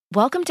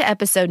Welcome to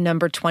episode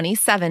number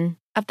 27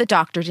 of the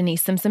Dr.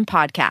 Denise Simpson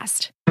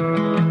podcast.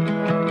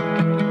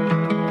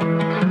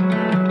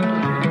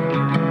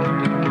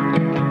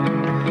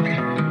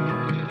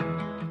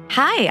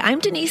 Hi, I'm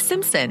Denise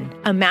Simpson,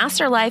 a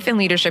master life and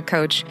leadership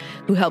coach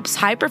who helps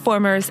high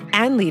performers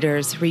and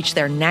leaders reach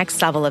their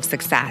next level of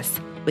success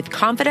with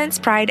confidence,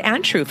 pride,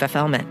 and true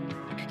fulfillment.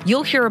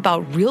 You'll hear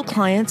about real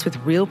clients with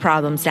real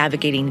problems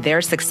navigating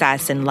their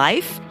success in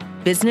life,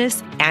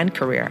 business, and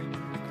career.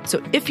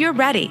 So if you're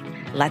ready,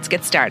 let's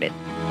get started.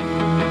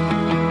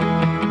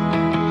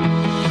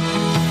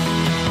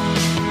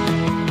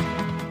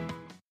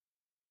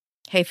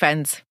 Hey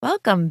friends,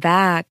 welcome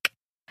back.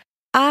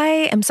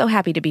 I am so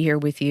happy to be here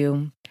with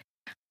you.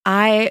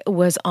 I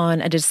was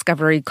on a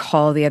discovery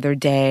call the other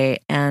day,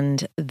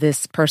 and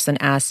this person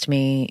asked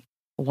me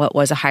what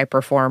was a high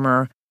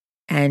performer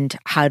and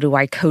how do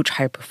I coach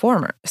high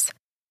performers.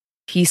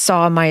 He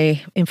saw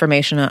my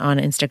information on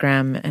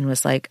Instagram and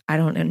was like, I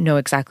don't know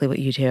exactly what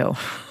you do.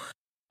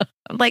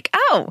 I'm like,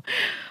 oh,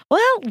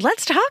 well,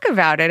 let's talk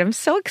about it. I'm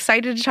so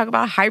excited to talk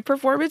about high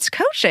performance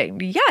coaching.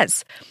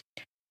 Yes.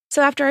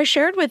 So after I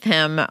shared with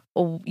him,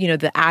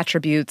 the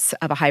attributes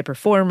of a high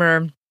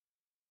performer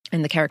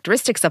and the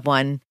characteristics of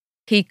one,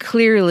 he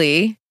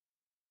clearly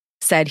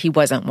said he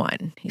wasn't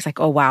one. He's like,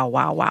 oh,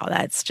 wow.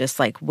 That's just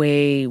like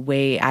way,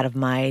 way out of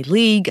my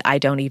league. I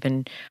wouldn't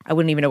even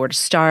know where to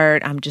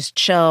start. I'm just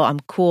chill.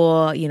 I'm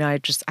cool. I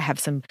have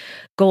some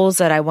goals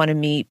that I want to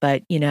meet,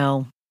 but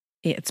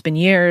it's been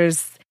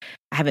years.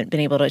 I haven't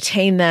been able to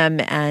attain them.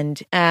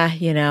 And,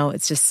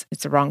 it's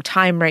the wrong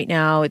time right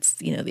now. It's,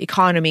 the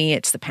economy,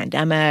 it's the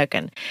pandemic.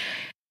 And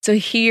so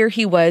here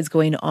he was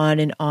going on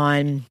and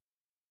on,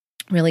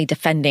 really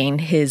defending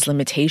his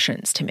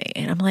limitations to me.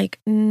 And I'm like,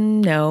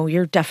 no,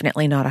 you're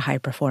definitely not a high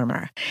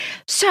performer.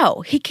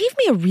 So he gave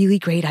me a really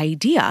great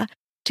idea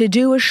to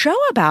do a show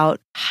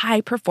about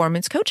high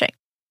performance coaching.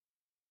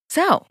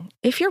 So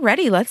if you're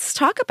ready, let's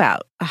talk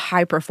about a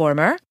high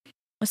performer.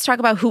 Let's talk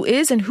about who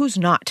is and who's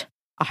not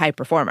a high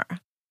performer.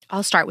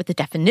 I'll start with the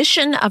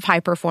definition of high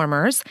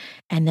performers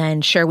and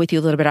then share with you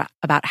a little bit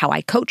about how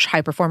I coach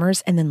high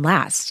performers, and then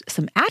last,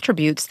 some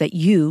attributes that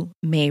you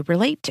may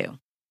relate to.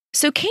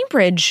 So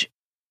Cambridge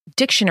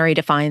Dictionary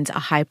defines a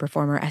high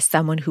performer as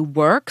someone who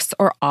works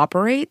or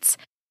operates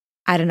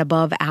at an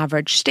above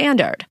average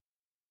standard.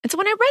 And so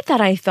when I read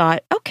that, I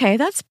thought, okay,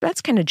 that's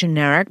kind of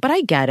generic, but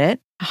I get it.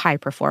 A high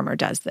performer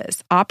does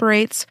this,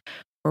 operates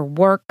or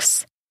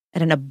works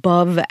at an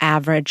above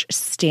average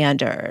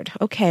standard.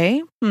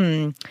 Okay.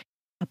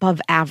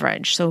 Above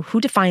average. So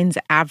who defines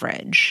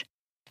average?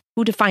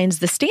 Who defines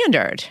the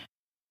standard?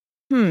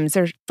 Is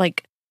there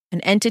like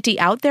an entity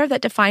out there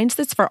that defines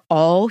this for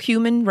all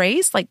human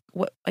race? Like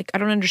what? Like I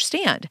don't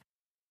understand.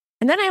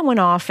 And then I went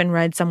off and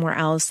read somewhere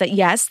else that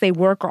yes, they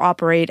work or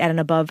operate at an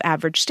above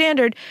average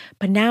standard,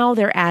 but now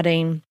they're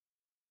adding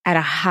at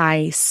a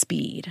high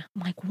speed.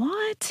 I'm like,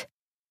 what?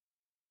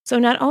 So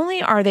not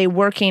only are they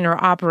working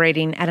or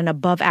operating at an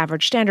above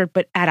average standard,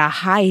 but at a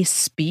high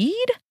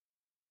speed?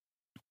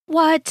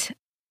 What?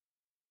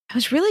 I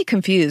was really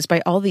confused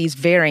by all these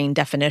varying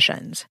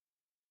definitions.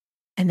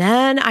 And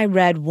then I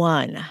read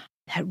one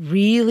that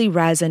really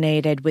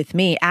resonated with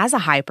me as a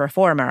high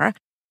performer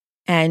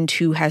and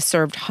who has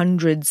served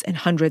hundreds and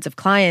hundreds of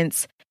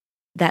clients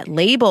that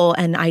label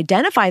and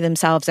identify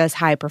themselves as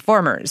high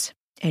performers.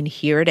 And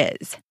here it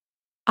is.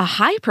 A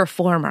high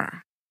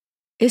performer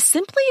is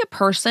simply a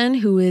person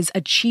who is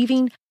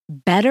achieving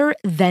better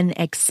than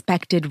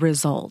expected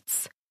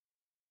results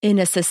in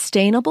a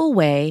sustainable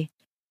way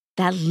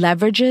that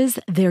leverages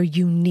their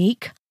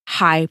unique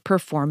high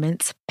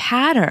performance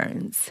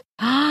patterns.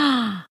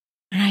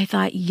 And I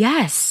thought,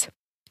 yes,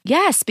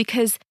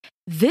 because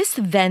this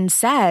then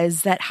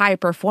says that high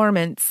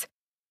performance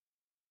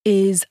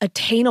is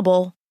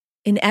attainable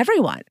in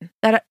everyone,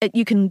 that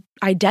you can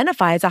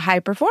identify as a high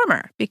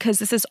performer because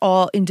this is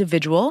all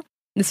individual.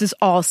 This is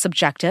all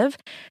subjective.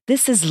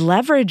 This is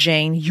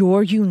leveraging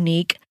your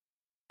unique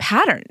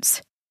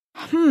patterns.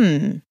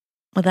 Well,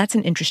 that's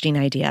an interesting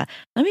idea.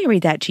 Let me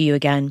read that to you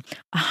again.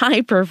 A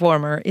high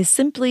performer is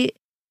simply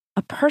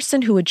a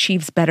person who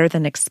achieves better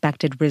than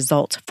expected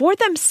results for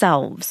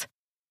themselves,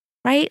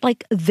 right?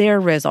 Like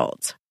their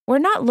results. We're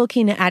not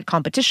looking at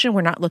competition.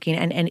 We're not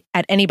looking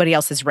at anybody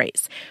else's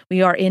race.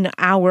 We are in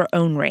our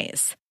own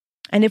race.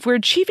 And if we're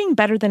achieving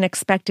better than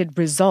expected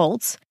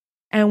results,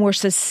 and we're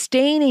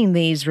sustaining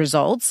these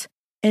results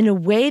in a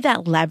way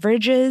that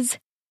leverages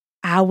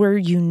our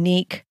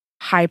unique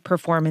high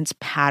performance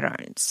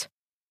patterns,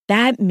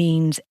 that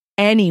means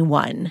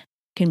anyone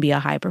can be a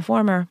high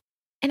performer.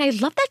 And I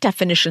love that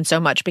definition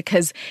so much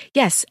because,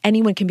 yes,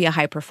 anyone can be a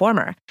high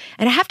performer.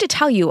 And I have to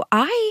tell you,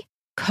 I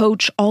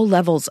coach all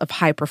levels of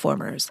high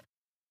performers.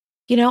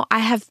 I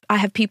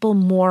have people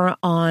more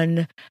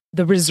on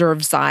the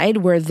reserve side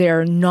where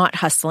they're not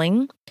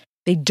hustling.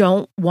 They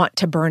don't want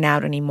to burn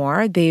out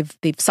anymore. They've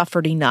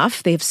suffered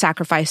enough. They've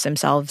sacrificed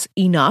themselves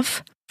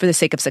enough for the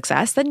sake of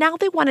success that now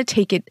they want to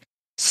take it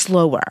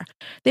slower.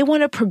 They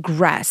want to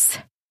progress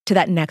to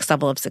that next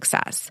level of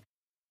success.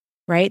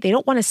 right? They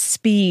don't want to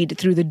speed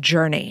through the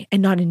journey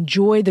and not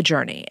enjoy the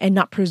journey and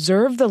not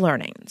preserve the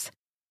learnings.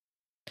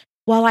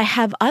 While I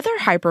have other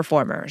high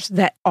performers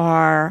that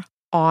are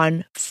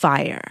on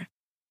fire,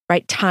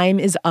 right? Time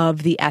is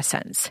of the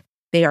essence.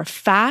 They are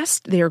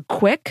fast, they are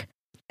quick,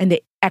 and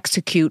they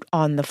execute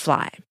on the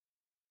fly.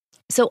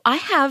 So I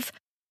have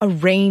a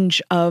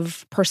range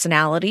of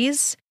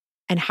personalities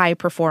and high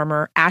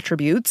performer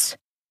attributes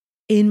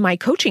in my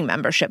coaching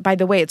membership. By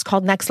the way, it's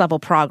called Next Level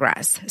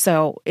Progress.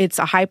 So it's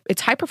high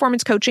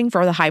performance coaching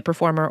for the high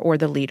performer or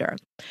the leader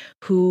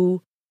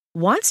who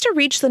wants to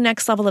reach the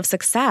next level of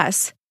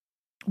success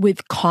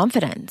with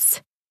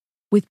confidence,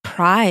 with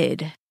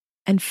pride,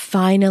 and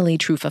finally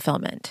true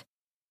fulfillment.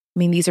 I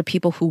mean, these are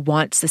people who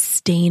want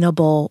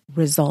sustainable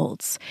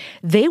results.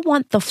 They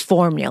want the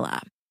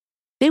formula.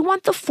 They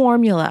want the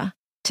formula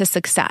to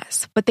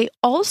success, but they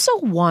also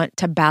want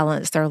to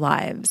balance their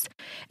lives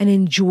and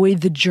enjoy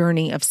the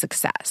journey of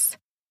success.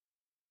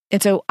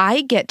 And so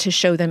I get to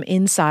show them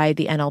inside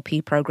the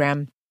NLP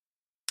program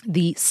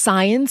the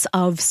science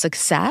of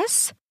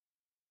success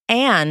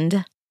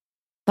and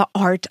the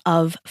art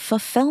of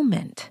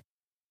fulfillment.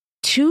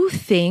 Two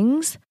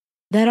things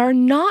that are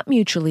not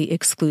mutually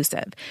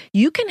exclusive.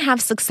 You can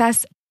have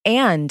success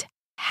and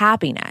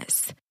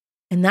happiness.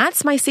 And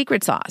that's my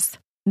secret sauce.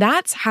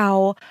 That's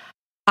how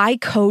I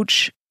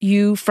coach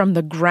you from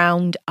the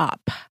ground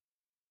up.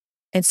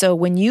 And so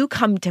when you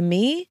come to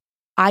me,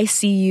 I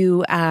see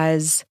you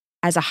as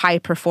a high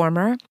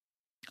performer.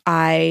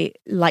 I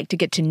like to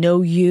get to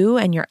know you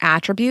and your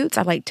attributes.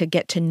 I like to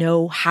get to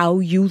know how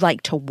you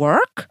like to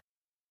work,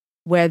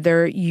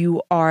 whether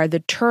you are the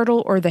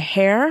turtle or the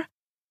hare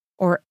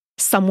or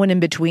someone in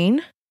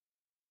between.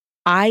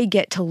 I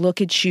get to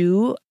look at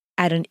you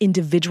at an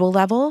individual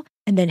level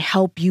and then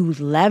help you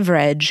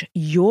leverage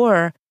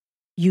your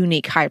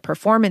unique high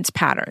performance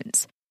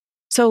patterns.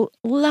 So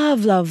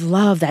love, love,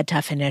 love that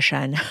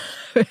definition.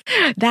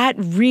 That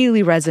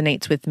really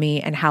resonates with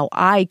me and how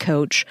I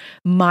coach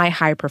my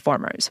high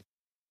performers.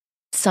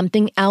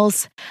 Something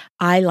else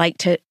I like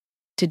to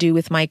do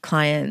with my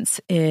clients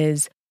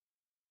is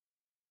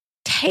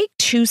take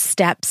 2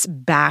 steps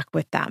back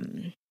with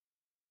them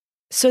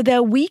so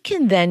that we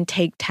can then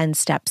take 10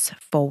 steps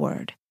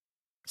forward.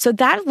 So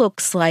that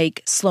looks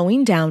like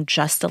slowing down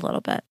just a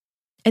little bit.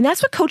 And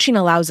that's what coaching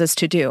allows us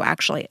to do,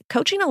 actually.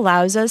 Coaching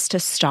allows us to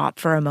stop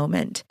for a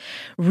moment,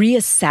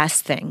 reassess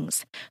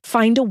things,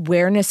 find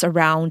awareness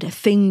around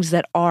things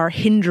that are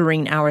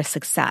hindering our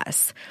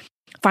success,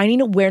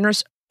 finding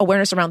awareness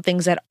around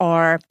things that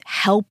are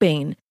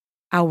helping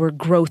our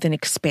growth and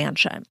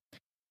expansion.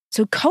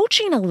 So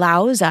coaching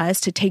allows us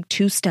to take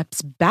 2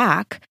 steps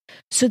back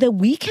so that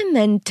we can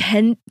then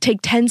take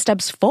 10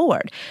 steps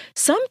forward,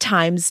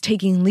 sometimes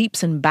taking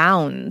leaps and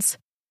bounds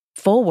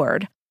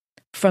forward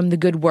from the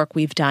good work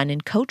we've done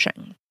in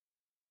coaching.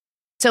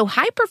 So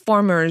high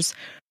performers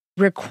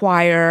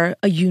require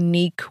a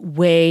unique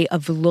way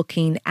of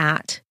looking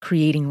at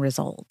creating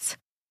results.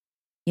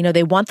 You know,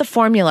 they want the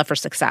formula for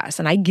success,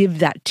 and I give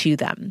that to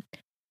them.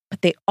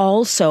 But they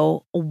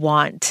also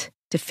want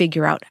to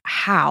figure out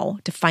how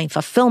to find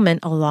fulfillment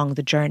along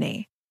the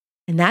journey.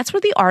 And that's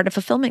where the art of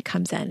fulfillment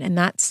comes in. And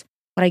that's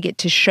what I get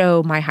to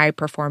show my high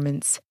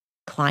performance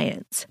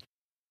clients.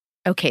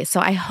 Okay, so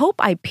I hope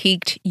I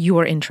piqued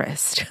your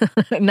interest.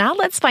 Now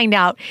let's find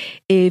out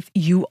if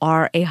you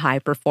are a high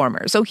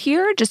performer. So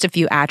here are just a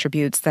few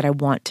attributes that I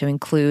want to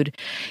include.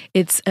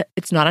 It's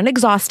not an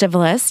exhaustive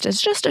list.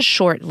 It's just a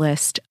short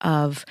list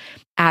of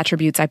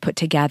attributes I put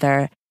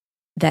together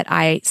that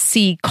I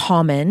see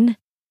common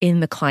in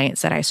the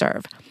clients that I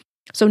serve.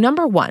 So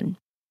number 1,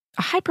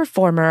 a high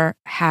performer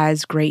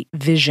has great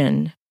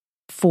vision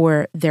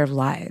for their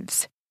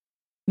lives,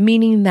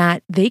 meaning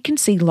that they can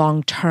see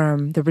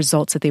long-term the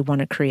results that they want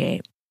to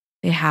create.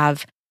 They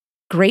have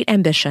great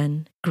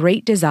ambition,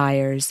 great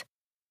desires,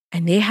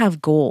 and they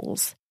have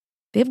goals.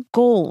 They have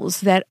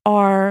goals that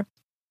are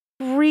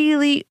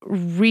really,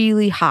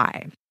 really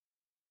high.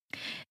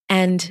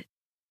 And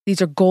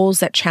these are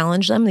goals that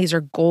challenge them. These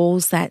are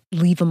goals that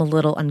leave them a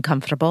little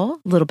uncomfortable,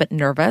 a little bit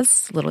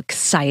nervous, a little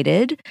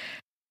excited.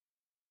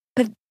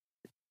 But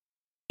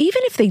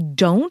even if they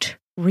don't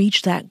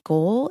reach that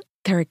goal,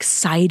 they're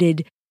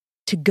excited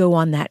to go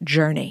on that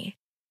journey.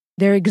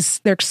 They're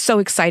so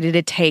excited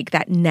to take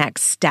that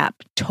next step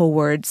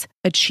towards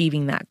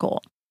achieving that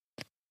goal.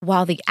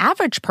 While the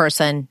average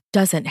person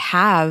doesn't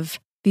have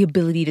the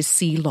ability to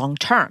see long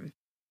term.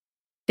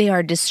 They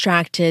are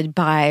distracted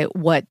by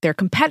what their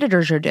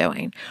competitors are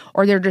doing,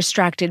 or they're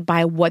distracted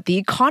by what the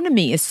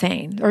economy is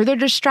saying, or they're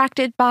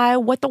distracted by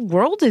what the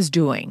world is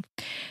doing.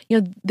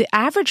 You know, the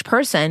average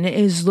person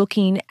is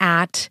looking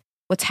at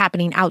what's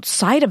happening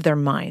outside of their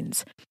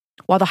minds,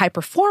 while the high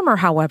performer,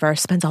 however,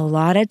 spends a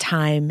lot of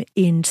time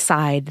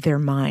inside their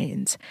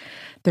minds.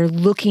 They're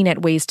looking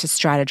at ways to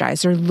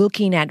strategize. They're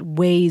looking at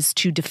ways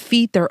to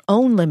defeat their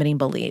own limiting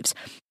beliefs.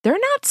 They're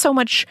not so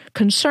much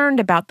concerned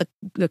about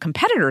the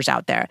competitors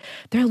out there.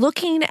 They're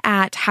looking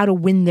at how to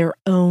win their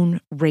own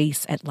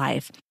race at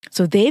life.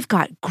 So they've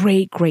got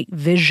great, great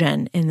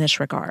vision in this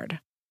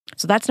regard.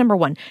 So that's number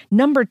 1.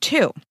 Number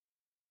 2,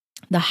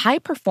 The high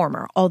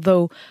performer,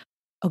 although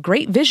a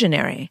great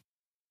visionary,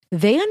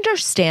 they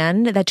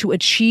understand that to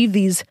achieve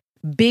these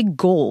big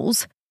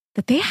goals,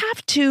 that they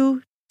have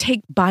to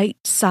take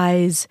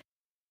bite-sized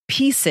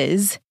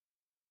pieces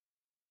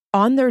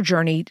on their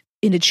journey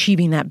in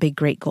achieving that big,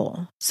 great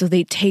goal. So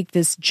they take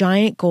this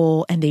giant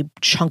goal and they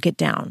chunk it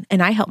down.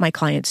 And I help my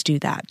clients do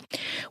that.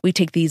 We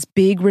take these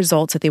big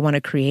results that they want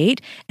to create,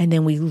 and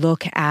then we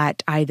look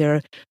at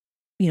either,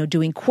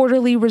 doing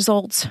quarterly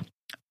results,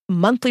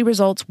 monthly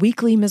results,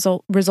 weekly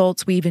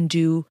results. We even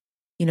do,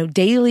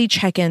 daily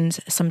check-ins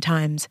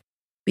sometimes,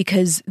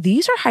 because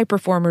these are high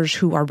performers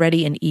who are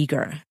ready and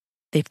eager.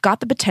 They've got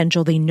the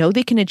potential. They know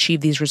they can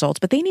achieve these results,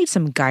 but they need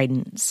some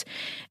guidance.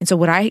 And so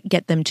what I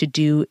get them to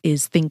do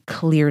is think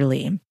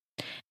clearly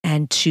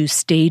and to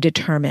stay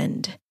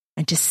determined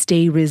and to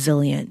stay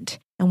resilient.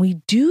 And we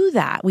do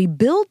that. We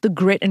build the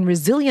grit and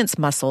resilience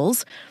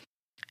muscles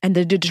and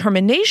the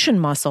determination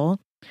muscle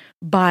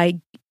by,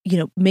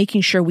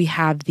 making sure we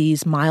have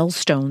these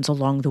milestones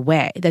along the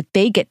way that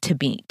they get to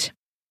meet.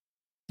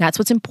 That's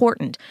what's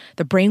important.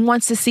 The brain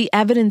wants to see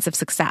evidence of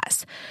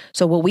success.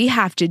 So what we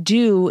have to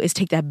do is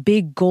take that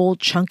big goal,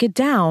 chunk it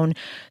down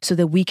so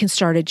that we can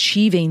start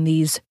achieving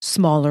these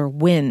smaller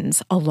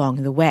wins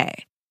along the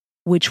way,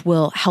 which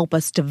will help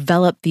us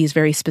develop these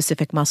very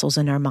specific muscles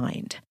in our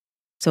mind.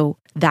 So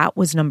that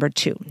was number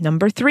 2.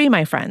 Number 3,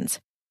 my friends,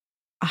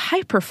 a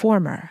high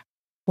performer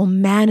will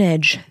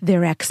manage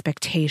their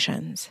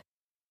expectations.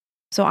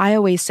 So I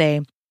always say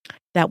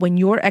that when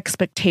your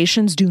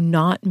expectations do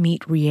not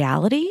meet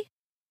reality,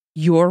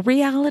 your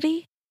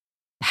reality,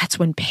 that's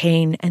when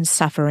pain and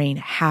suffering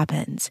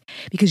happens,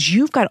 because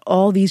you've got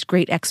all these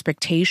great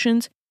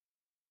expectations,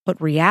 but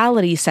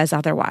reality says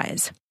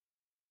otherwise,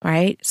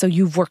 right? So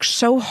you've worked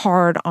so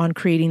hard on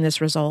creating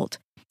this result.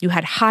 You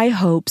had high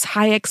hopes,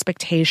 high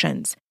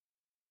expectations,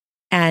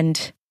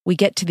 and we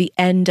get to the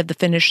end of the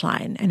finish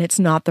line, and it's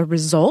not the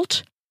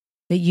result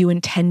that you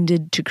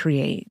intended to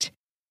create.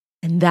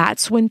 And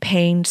that's when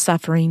pain,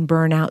 suffering,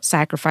 burnout,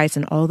 sacrifice,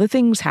 and all the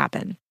things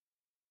happen.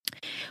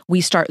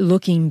 We start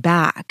looking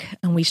back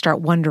and we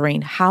start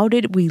wondering, how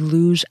did we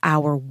lose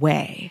our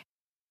way?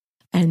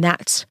 And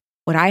that's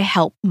what I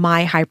help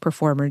my high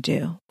performer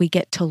do. We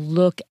get to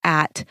look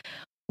at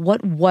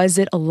what was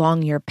it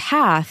along your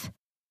path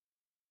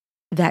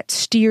that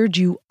steered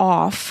you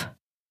off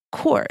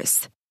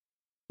course.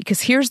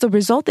 Because here's the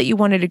result that you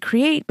wanted to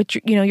create, but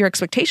your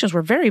expectations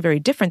were very, very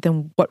different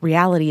than what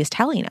reality is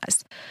telling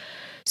us.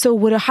 So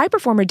what a high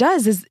performer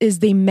does is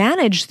they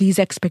manage these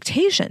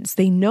expectations.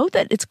 They know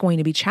that it's going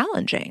to be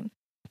challenging,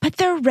 but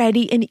they're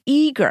ready and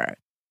eager.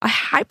 A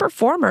high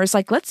performer is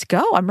like, let's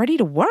go. I'm ready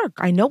to work.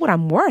 I know what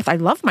I'm worth. I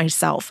love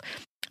myself.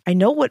 I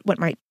know what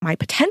my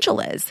potential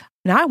is.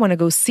 Now I want to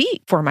go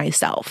see for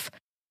myself.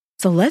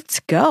 So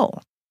let's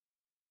go.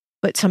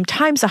 But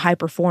sometimes a high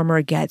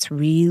performer gets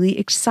really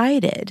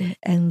excited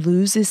and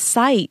loses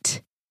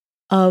sight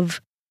of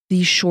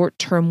these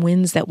short-term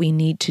wins that we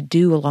need to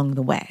do along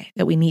the way,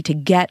 that we need to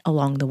get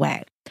along the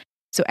way.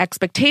 So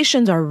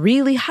expectations are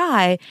really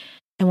high,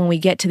 and when we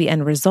get to the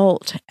end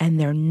result and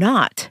they're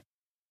not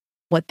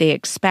what they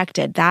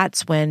expected,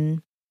 that's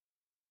when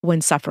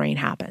suffering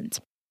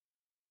happens.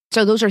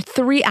 So those are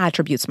 3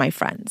 attributes, my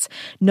friends.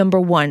 Number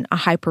 1, a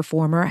high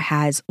performer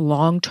has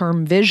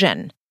long-term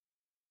vision.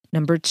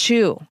 Number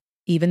 2,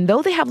 even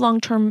though they have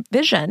long-term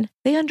vision,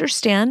 they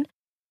understand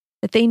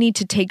that they need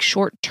to take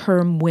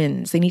short-term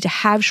wins. They need to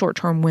have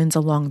short-term wins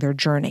along their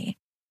journey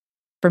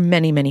for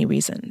many, many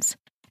reasons.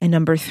 And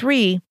number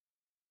 3,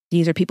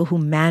 these are people who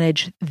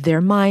manage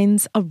their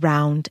minds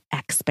around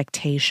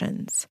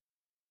expectations.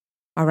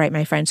 All right,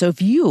 my friend. So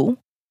if you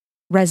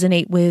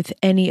resonate with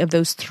any of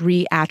those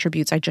 3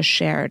 attributes I just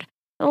shared,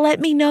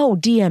 let me know.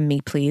 DM me,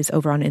 please,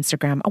 over on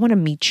Instagram. I want to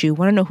meet you. I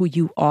want to know who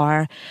you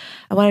are.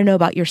 I want to know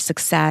about your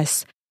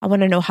success. I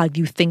want to know how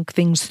you think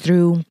things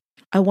through.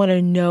 I want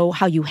to know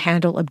how you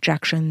handle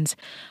objections.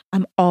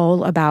 I'm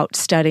all about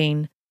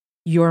studying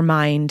your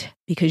mind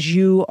because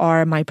you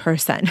are my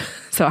person.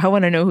 So I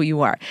want to know who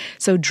you are.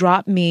 So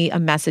drop me a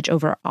message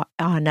over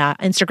on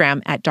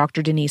Instagram at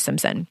Dr. Denise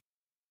Simpson.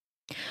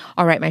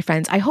 All right, my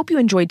friends, I hope you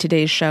enjoyed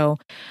today's show.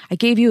 I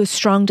gave you a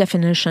strong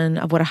definition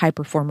of what a high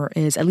performer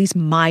is, at least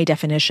my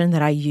definition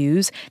that I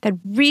use, that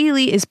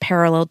really is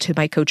parallel to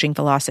my coaching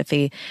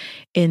philosophy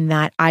in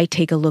that I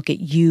take a look at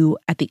you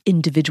at the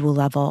individual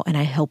level and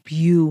I help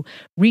you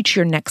reach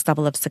your next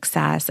level of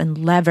success and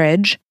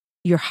leverage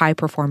your high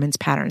performance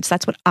patterns.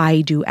 That's what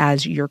I do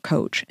as your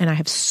coach, and I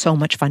have so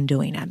much fun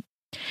doing it.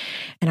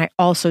 And I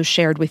also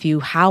shared with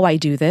you how I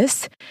do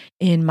this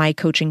in my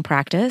coaching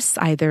practice,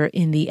 either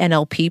in the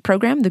NLP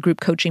program, the group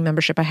coaching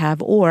membership I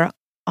have, or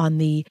at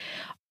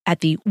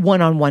the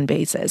one-on-one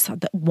basis,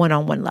 the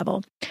one-on-one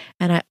level.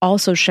 And I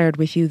also shared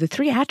with you the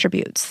 3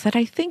 attributes that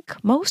I think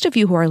most of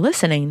you who are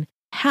listening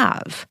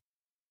have.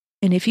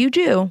 And if you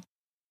do,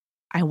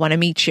 I want to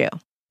meet you.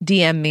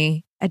 DM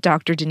me at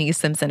Dr. Denise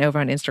Simpson over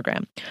on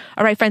Instagram.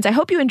 All right, friends, I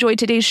hope you enjoyed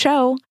today's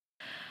show.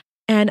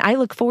 And I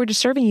look forward to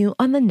serving you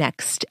on the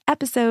next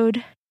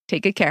episode.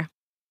 Take good care.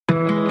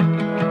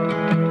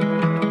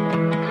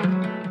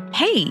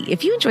 hey,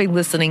 if you enjoy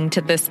listening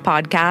to this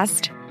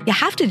podcast, you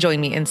have to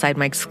join me inside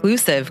my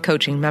exclusive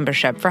coaching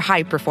membership for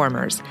high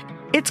performers.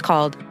 It's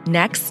called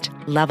Next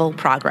Level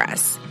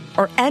Progress,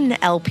 or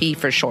NLP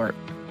for short.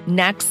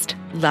 Next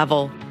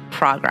Level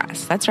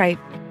Progress. That's right.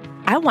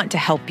 I want to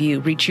help you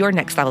reach your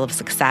next level of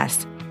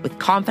success with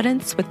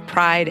confidence, with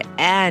pride,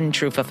 and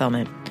true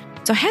fulfillment.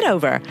 So head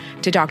over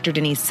to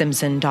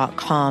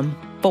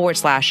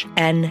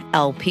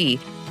drdenisesimpson.com/NLP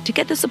to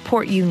get the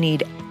support you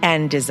need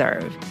and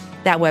deserve.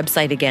 That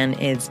website again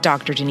is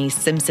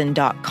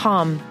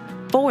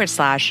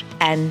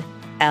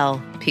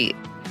drdenisesimpson.com/NLP.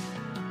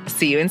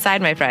 See you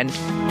inside, my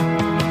friend.